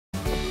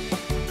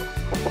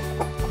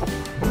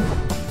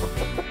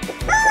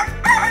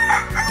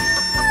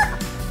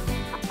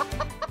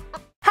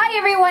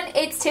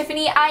everyone, it's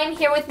Tiffany. I am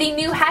here with the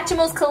new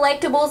Hatchimals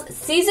Collectibles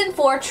Season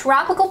 4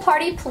 Tropical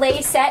Party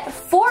Playset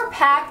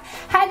 4-pack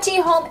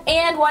Hatchie Home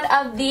and one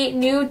of the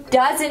new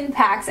dozen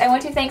packs. I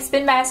want to thank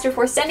Spin Master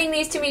for sending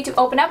these to me to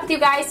open up with you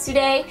guys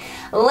today.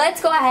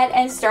 Let's go ahead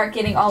and start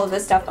getting all of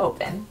this stuff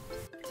open.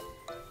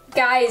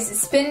 Guys,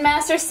 Spin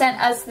Master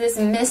sent us this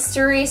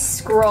mystery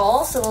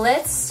scroll, so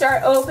let's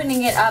start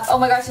opening it up. Oh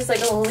my gosh, it's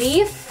like a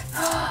leaf.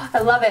 I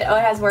love it. Oh,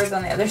 it has words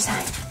on the other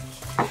side.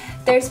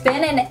 There's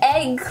been an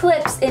egg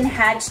eclipse in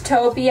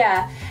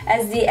Hatchtopia.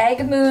 As the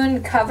egg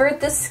moon covered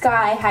the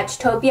sky,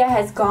 Hatchtopia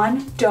has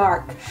gone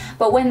dark.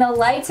 But when the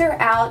lights are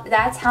out,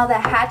 that's how the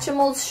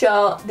Hatchimals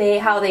show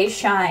how they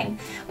shine.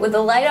 With the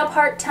light up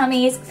heart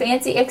tummies,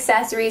 fancy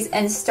accessories,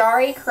 and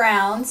starry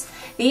crowns,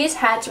 these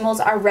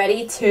Hatchimals are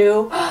ready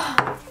to...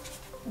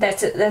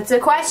 That's a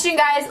question,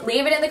 guys.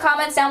 Leave it in the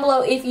comments down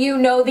below if you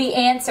know the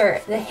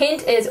answer. The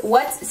hint is,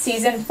 what's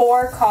Season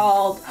 4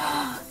 called?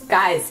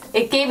 Guys,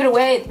 it gave it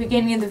away at the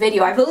beginning of the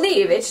video. I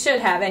believe it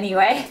should have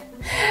anyway.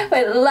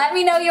 But let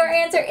me know your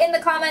answer in the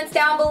comments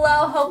down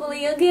below.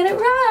 Hopefully you'll get it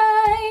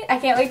right. I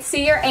can't wait to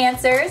see your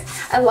answers.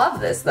 I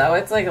love this though.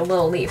 It's like a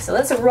little leaf. So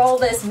let's roll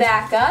this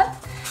back up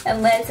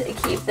and let's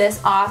keep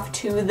this off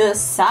to the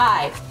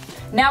side.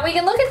 Now we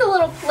can look at the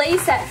little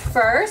playset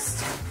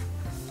first.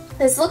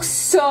 This looks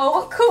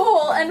so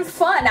cool and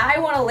fun. I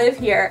want to live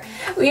here.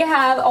 We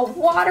have a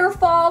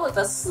waterfall with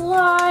a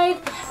slide,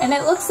 and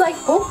it looks like,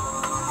 oh,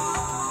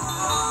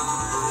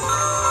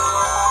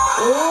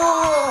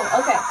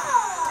 okay.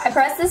 I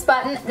pressed this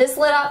button, this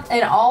lit up,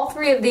 and all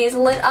three of these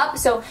lit up.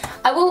 So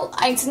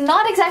it's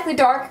not exactly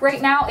dark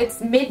right now,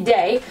 it's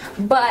midday,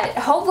 but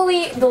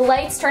hopefully the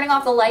lights, turning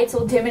off the lights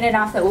will dim it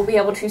enough that we'll be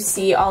able to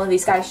see all of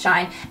these guys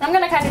shine. And I'm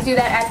gonna kind of do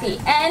that at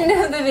the end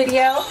of the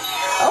video.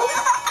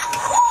 Oh.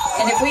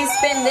 And if we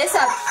spin this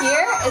up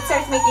here, it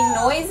starts making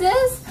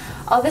noises.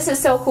 Oh, this is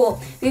so cool.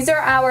 These are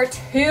our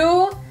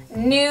two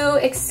new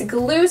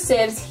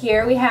exclusives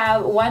here. We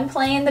have one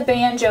playing the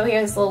banjo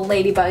here, this little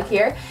ladybug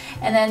here.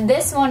 And then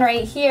this one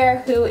right here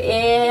who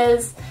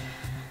is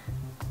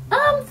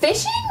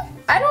fishing?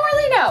 I don't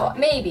really know.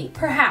 Maybe,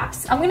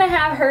 perhaps. I'm gonna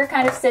have her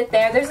kind of sit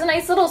there. There's a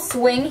nice little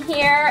swing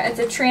here. It's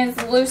a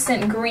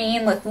translucent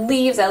green with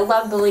leaves. I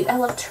love the leaves. I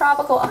love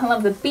tropical. I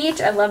love the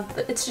beach.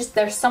 It's just,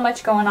 there's so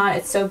much going on.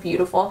 It's so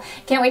beautiful.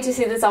 Can't wait to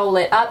see this all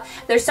lit up.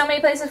 There's so many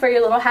places for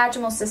your little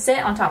Hatchimals to sit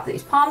on top of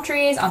these palm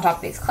trees, on top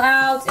of these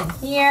clouds, in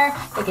here.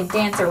 They can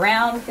dance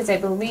around because I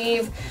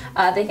believe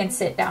they can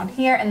sit down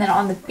here, and then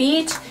on the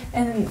beach,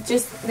 and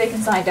just they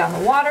can slide down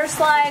the water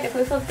slide. If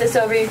we flip this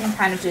over, you can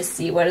kind of just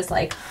see what it's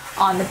like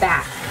on the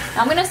back.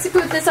 I'm going to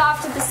scoot this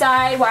off to the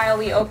side while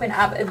we open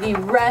up the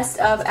rest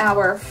of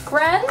our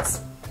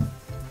friends.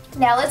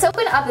 Now let's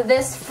open up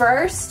this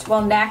first.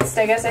 Well, next,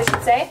 I guess I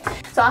should say.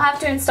 So I'll have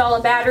to install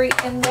a battery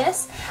in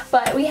this.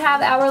 But we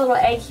have our little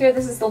egg here.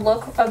 This is the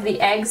look of the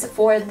eggs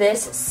for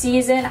this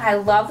season. I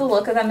love the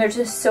look of them. They're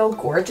just so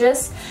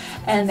gorgeous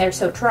and they're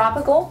so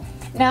tropical.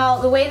 Now,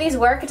 the way these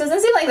work, it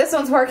doesn't seem like this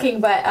one's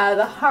working, but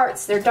the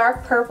hearts, they're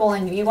dark purple,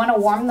 and you want to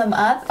warm them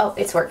up. Oh,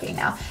 it's working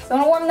now. You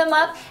want to warm them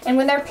up, and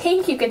when they're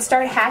pink, you can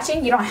start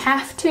hatching. You don't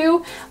have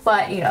to,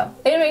 but, you know,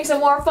 it makes it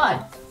more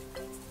fun.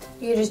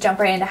 You just jump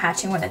right into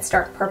hatching when it's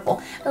dark purple.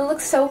 It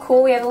looks so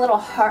cool. We have a little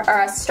heart, or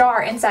a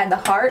star inside the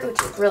heart,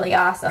 which is really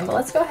awesome. But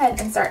let's go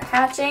ahead and start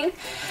hatching.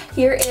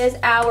 Here is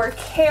our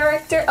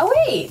character. Oh,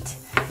 wait.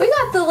 We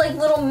got the like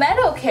little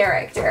meadow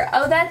character.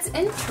 Oh, that's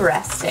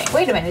interesting.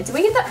 Wait a minute, did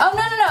we get the, oh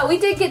no, we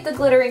did get the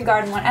glittering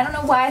garden one. I don't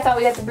know why I thought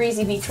we got the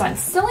breezy beach one.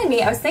 Silly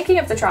me, I was thinking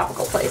of the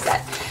tropical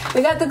playset.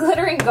 We got the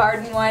glittering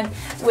garden one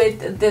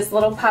with this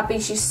little puppy.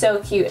 She's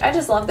so cute. I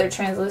just love their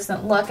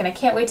translucent look, and I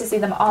can't wait to see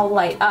them all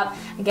light up.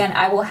 Again,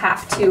 I will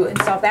have to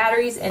install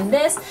batteries in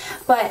this,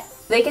 but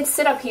they can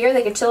sit up here,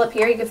 they can chill up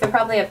here. You can fit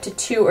probably up to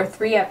 2 or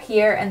 3 up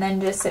here, and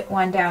then just sit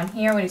one down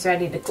here when he's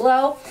ready to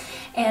glow.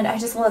 And I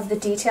just love the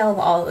detail of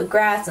all the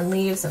grass and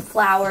leaves and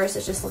flowers.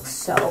 It just looks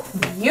so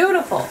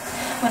beautiful.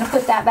 I'm going to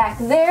put that back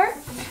there.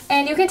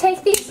 And you can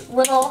take these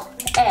little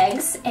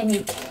eggs and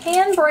you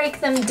can break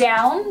them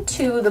down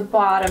to the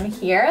bottom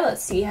here.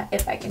 Let's see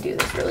if I can do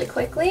this really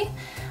quickly.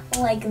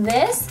 Like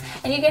this.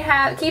 And you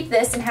can keep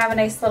this and have a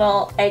nice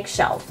little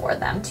eggshell for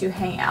them to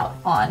hang out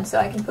on. So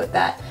I can put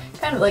that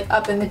kind of like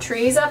up in the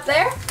trees up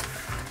there,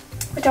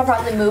 which I'll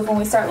probably move when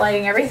we start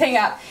lighting everything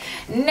up.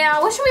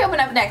 Now, what should we open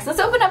up next? Let's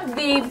open up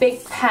the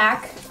big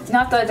pack,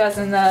 not the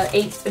dozen, not the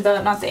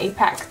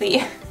 8-pack,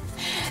 the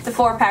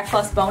 4-pack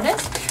plus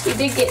bonus. We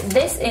did get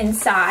this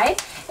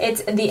inside.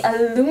 It's the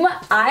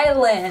Aluma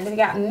Island. We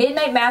got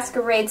Midnight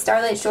Masquerade,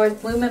 Starlight Shores,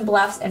 Bloomin'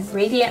 Bluffs, and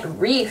Radiant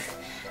Reef.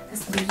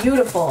 It's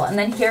beautiful. And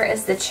then here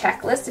is the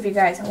checklist if you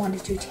guys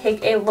wanted to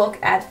take a look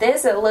at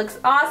this. It looks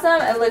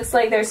awesome. It looks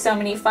like there's so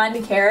many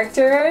fun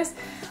characters.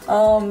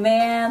 Oh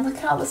man, look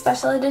at all the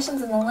special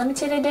editions and the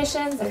limited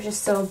editions. They're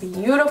just so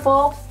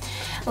beautiful.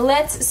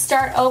 Let's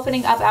start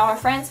opening up our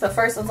friends, but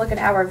first let's look at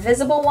our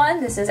visible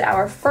one. This is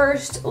our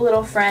first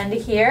little friend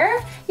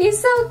here. He's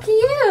so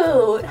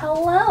cute.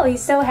 Hello,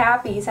 he's so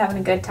happy. He's having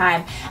a good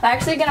time. I'm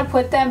actually going to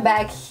put them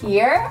back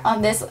here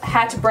on this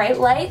Hatch Bright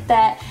Light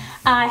that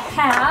I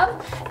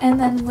have. And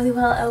then we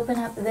will open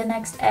up the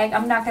next egg.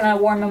 I'm not gonna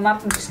warm them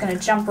up. I'm just gonna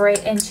jump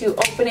right into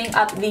opening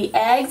up the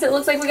eggs. It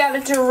looks like we got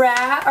a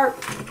giraffe, or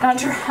not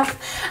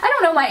giraffe. I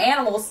don't know my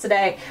animals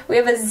today. We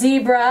have a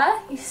zebra.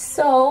 He's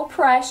so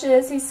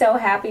precious. He's so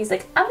happy. He's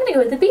like, I'm gonna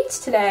go to the beach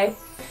today.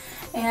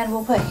 And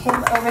we'll put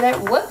him over there.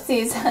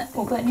 Whoopsies.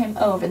 We'll put him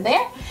over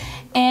there.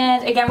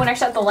 And again, when I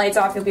shut the lights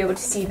off, you'll be able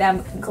to see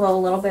them glow a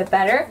little bit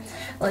better.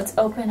 Let's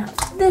open up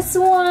this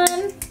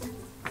one.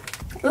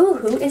 Ooh,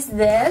 who is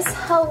this?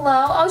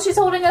 Hello. Oh, she's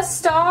holding a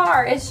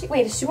star. Is she?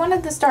 Wait, is she one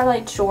of the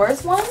Starlight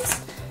Shores ones?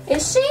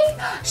 Is she?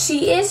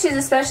 She is. She's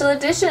a special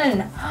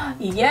edition.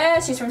 Yeah,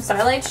 she's from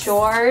Starlight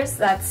Shores.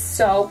 That's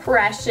so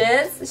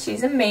precious.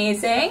 She's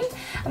amazing.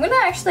 I'm going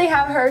to actually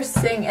have her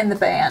sing in the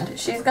band.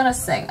 She's going to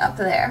sing up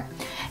there.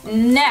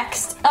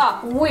 Next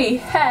up, we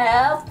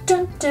have...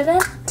 Dun, dun, dun,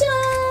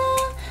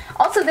 dun.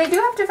 Also, they do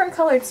have different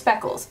colored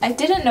speckles. I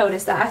didn't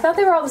notice that. I thought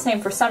they were all the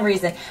same for some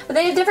reason. But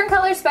they have different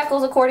colored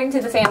speckles according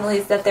to the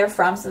families that they're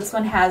from. So this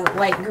one has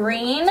light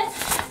green.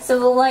 So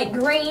the light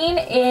green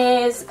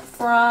is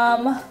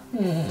from...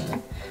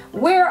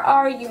 Where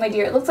are you, my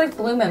dear? It looks like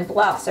Bloom &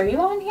 Bluffs. Are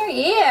you on here?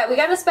 Yeah, we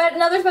got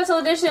another special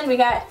edition. We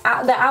got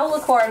the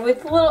Ohcluck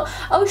with little...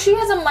 Oh, she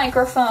has a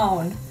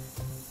microphone.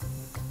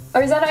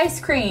 Or is that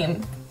ice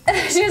cream?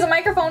 She has a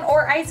microphone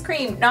or ice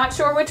cream. Not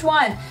sure which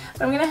one.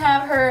 But I'm going to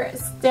have her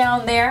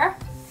down there.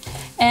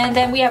 And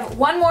then we have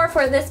one more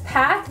for this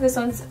pack. This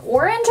one's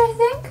orange, I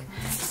think.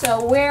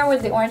 So where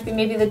would the orange be?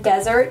 Maybe the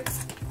desert.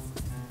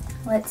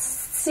 Let's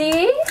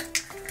see.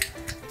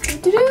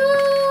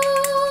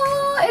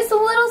 It's a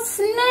little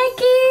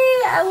snaky.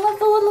 I love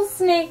the little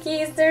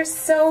snakies. They're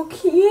so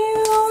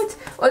cute.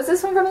 Was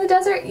this one from the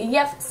desert?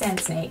 Yep,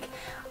 sand snake.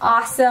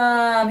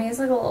 Awesome. He has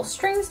like a little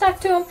string stuck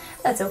to him.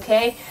 That's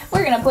okay.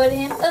 We're going to put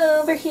him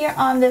over here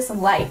on this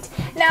light.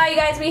 Now, you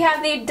guys, we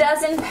have the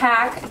dozen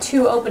pack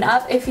to open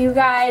up. If you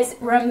guys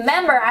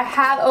remember, I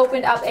have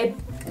opened up a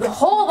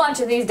whole bunch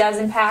of these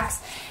dozen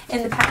packs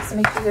in the past, so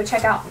make sure you go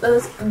check out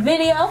those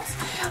videos.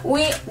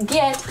 We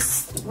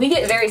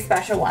get very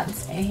special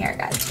ones in here,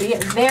 guys. We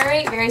get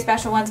very, very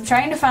special ones. I'm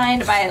trying to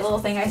find my little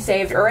thing I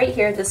saved right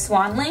here, the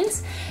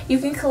Swanlings. You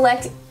can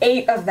collect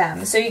 8 of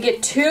them, so you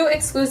get 2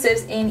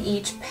 exclusives in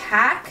each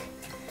pack.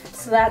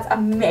 So that's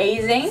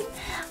amazing.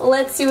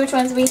 Let's see which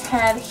ones we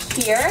have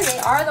here. They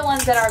are the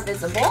ones that are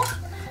visible.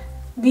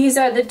 These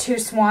are the 2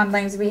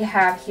 Swanlings we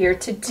have here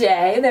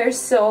today. They're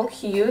so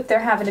cute. They're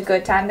having a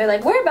good time. They're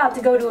like, we're about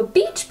to go to a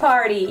beach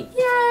party.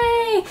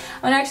 Yay!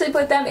 I'm going to actually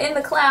put them in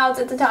the clouds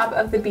at the top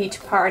of the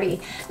beach party.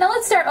 Now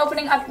let's start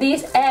opening up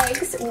these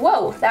eggs.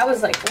 Whoa, that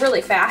was like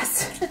really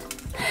fast.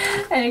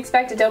 I didn't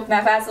expect it to open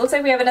that fast. It looks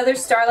like we have another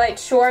Starlight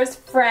Shores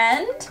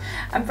friend.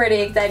 I'm pretty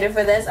excited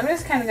for this. I'm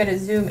just kind of going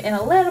to zoom in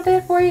a little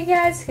bit for you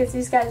guys because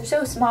these guys are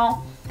so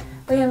small.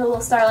 We have a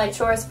little Starlight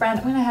Shores friend.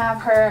 I'm going to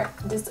have her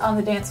just on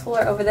the dance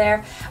floor over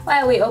there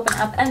while we open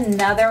up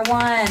another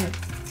one.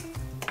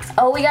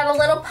 Oh, we got a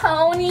little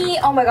pony.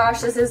 Oh my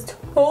gosh, this is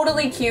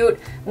totally cute.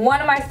 One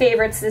of my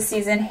favorites this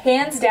season,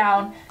 hands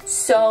down.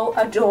 So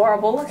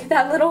adorable. Look at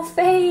that little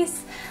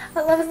face.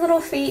 I love his little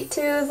feet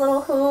too, his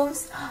little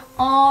hooves.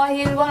 Oh,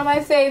 he's one of my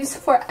faves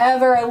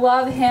forever. I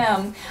love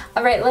him.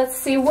 All right, let's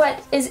see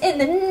what is in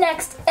the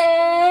next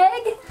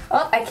egg.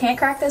 Oh, I can't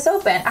crack this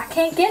open. I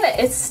can't get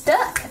it. It's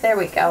stuck. There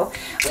we go.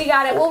 We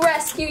got it. We'll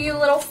rescue you,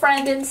 little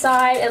friend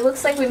inside. It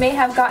looks like we may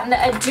have gotten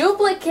a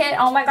duplicate.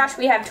 Oh my gosh,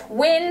 we have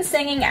twin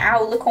singing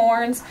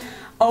Ohclucks.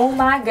 Oh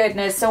my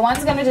goodness. So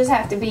one's going to just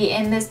have to be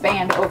in this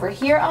band over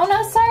here. Oh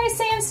no, sorry,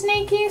 Sand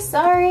Snakey.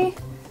 Sorry.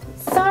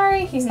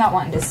 Sorry, he's not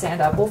wanting to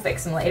stand up. We'll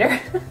fix him later.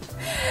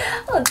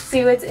 Let's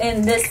see what's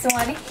in this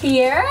one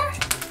here.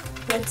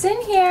 What's in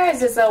here?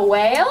 Is this a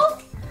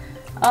whale?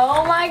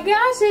 Oh my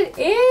gosh, it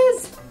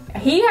is.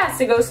 He has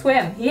to go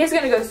swim. He is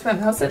going to go swim.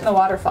 He'll sit in the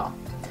waterfall.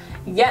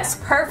 Yes,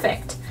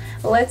 perfect.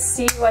 Let's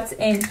see what's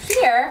in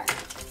here.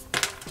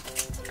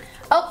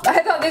 Oh, I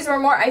thought these were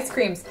more ice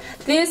creams.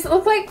 These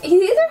look like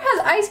he either has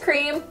ice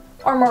cream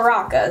or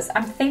maracas.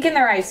 I'm thinking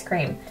they're ice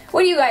cream.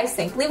 What do you guys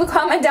think? Leave a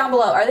comment down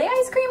below. Are they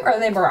ice cream or are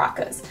they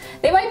maracas?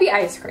 They might be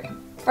ice cream,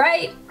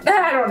 right?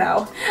 I don't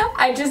know.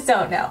 I just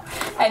don't know.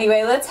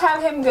 Anyway, let's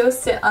have him go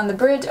sit on the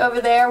bridge over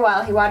there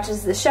while he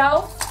watches the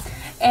show.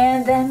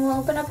 And then we'll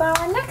open up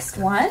our next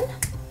one,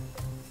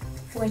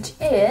 which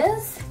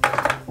is,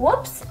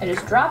 whoops, I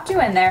just dropped you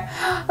in there.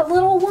 A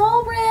little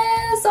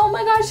walrus. Oh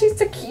my gosh, he's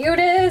the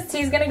cutest.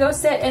 He's gonna go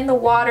sit in the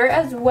water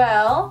as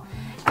well.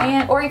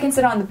 Or he can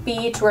sit on the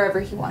beach, wherever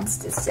he wants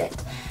to sit.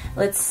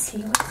 Let's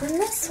see what's in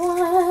this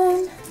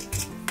one.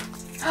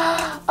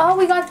 Oh,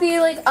 we got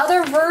the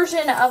other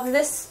version of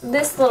this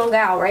little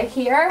gal right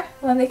here.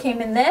 When they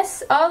came in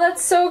this. Oh,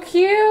 that's so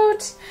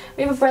cute.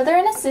 We have a brother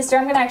and a sister.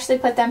 I'm going to actually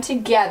put them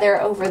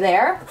together over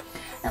there.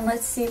 And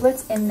let's see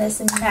what's in this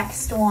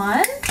next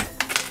one.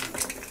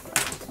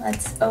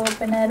 Let's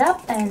open it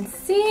up and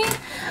see.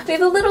 We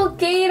have a little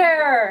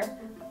gator.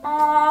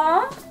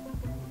 Aww.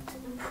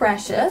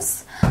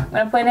 Precious. I'm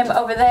going to put him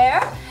over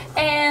there.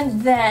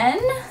 And then,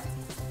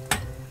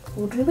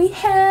 who do we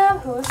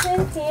have? Who's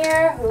in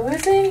here?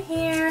 Who's in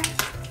here?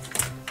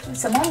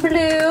 Some on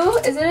blue.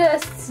 Is it a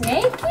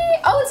snakey?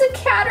 Oh, it's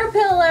a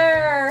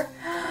caterpillar.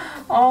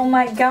 Oh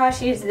my gosh,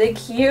 he's the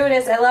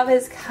cutest. I love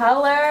his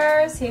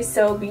colors. He's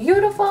so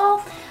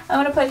beautiful.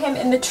 I'm gonna put him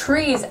in the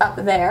trees up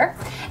there.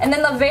 And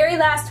then the very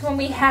last one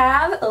we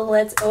have,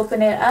 let's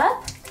open it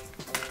up.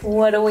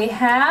 What do we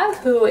have?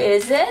 Who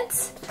is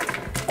it?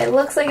 It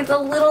looks like it's a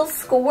little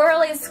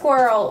squirrely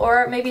squirrel,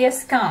 or maybe a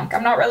skunk.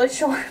 I'm not really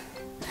sure.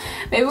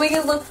 Maybe we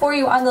can look for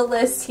you on the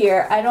list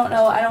here. I don't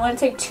know. I don't want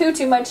to take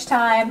too much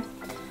time.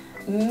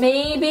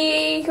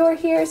 Maybe you're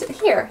here.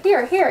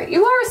 Here.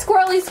 You are a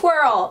squirrely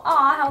squirrel.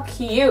 Aw, how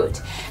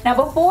cute. Now,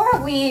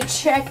 before we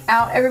check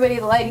out everybody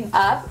lighting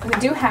up, we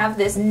do have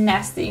this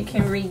nest that you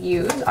can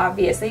reuse,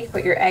 obviously. You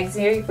put your eggs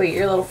here. You put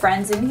your little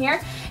friends in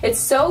here. It's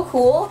so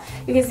cool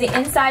because the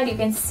inside you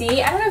can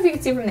see. I don't know if you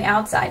can see from the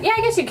outside. Yeah,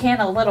 I guess you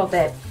can a little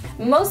bit.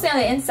 Mostly on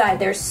the inside,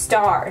 there's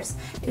stars.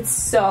 It's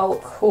so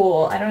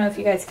cool. I don't know if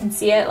you guys can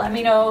see it. Let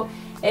me know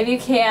if you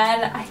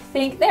can. I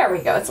think, there we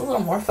go. It's a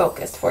little more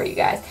focused for you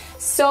guys.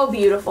 So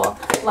beautiful.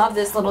 Love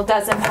this little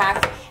dozen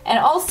pack. And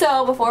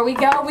also, before we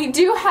go, we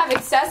do have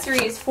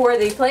accessories for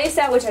the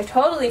playset, which I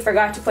totally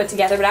forgot to put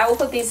together, but I will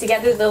put these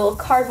together, the little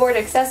cardboard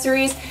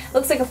accessories.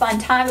 Looks like a fun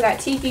time. We got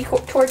tiki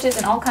torches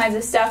and all kinds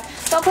of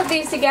stuff. So I'll put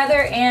these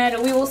together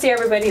and we will see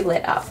everybody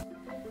lit up.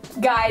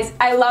 Guys,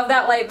 I love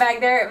that light back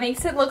there. It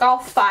makes it look all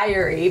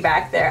fiery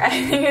back there. I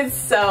think it's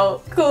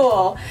so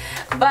cool.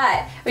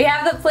 But we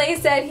have the play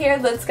set here.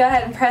 Let's go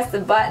ahead and press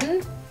the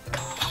button.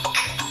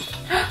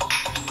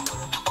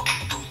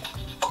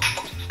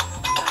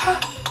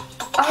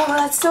 Oh,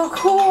 that's so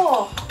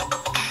cool.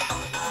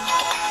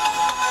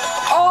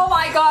 Oh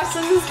my gosh,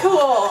 this is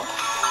cool.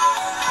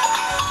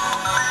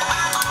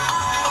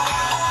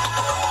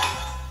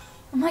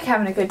 I'm like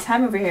having a good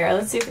time over here.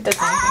 Let's see if it does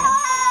anything else.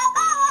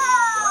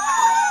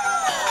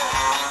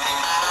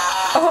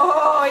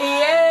 Oh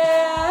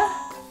yeah!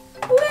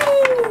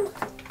 Woo!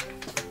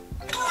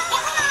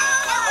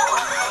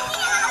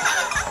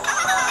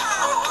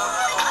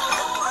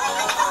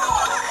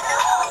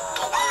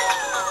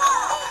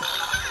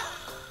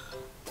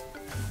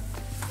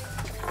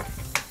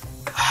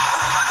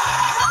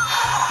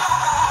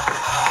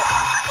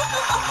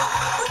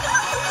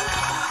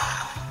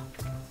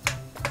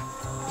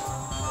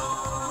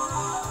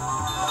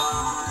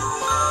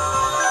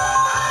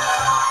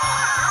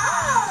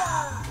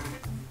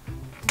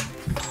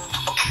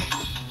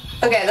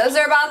 Okay, those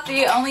are about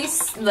the only,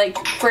 like,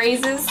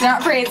 phrases,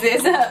 not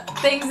phrases,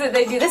 things that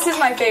they do. This is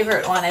my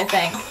favorite one, I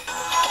think.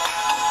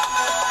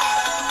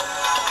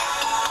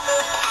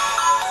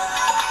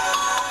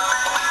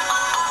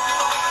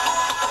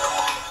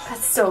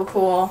 That's so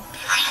cool.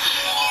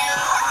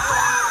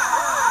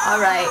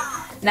 Alright,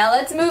 now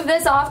let's move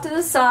this off to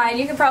the side.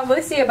 You can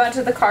probably see a bunch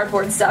of the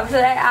cardboard stuff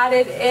that I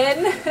added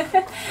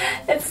in.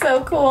 It's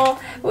so cool.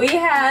 We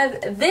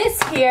have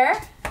this here.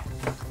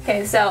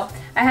 Okay, so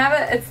I have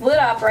it, it's lit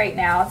up right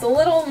now. It's a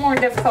little more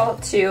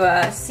difficult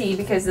to see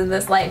because of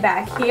this light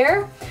back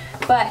here.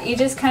 But you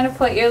just kind of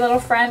put your little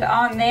friend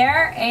on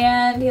there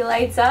and he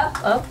lights up.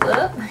 Oh,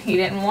 he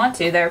didn't want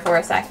to there for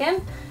a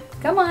second.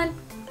 Come on,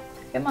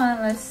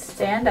 let's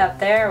stand up.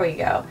 There we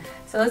go.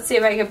 So let's see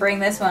if I can bring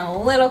this one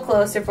a little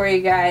closer for you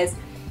guys.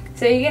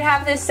 So you can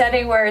have this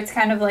setting where it's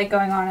kind of like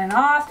going on and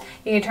off.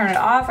 You can turn it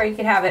off or you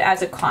can have it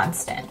as a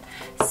constant.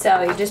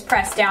 So you just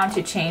press down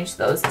to change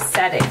those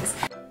settings.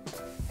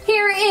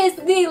 Here is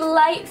the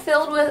light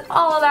filled with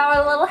all of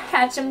our little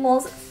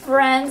Hatchimals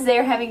friends.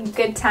 They're having a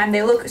good time.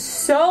 They look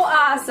so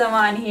awesome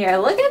on here.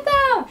 Look at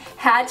them.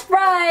 Hatch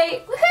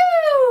bright.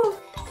 Woohoo!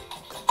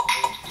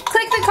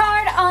 Click the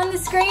card on the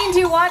screen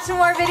to watch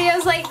more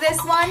videos like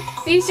this one.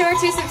 Be sure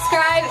to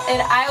subscribe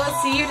and I will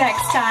see you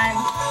next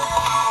time.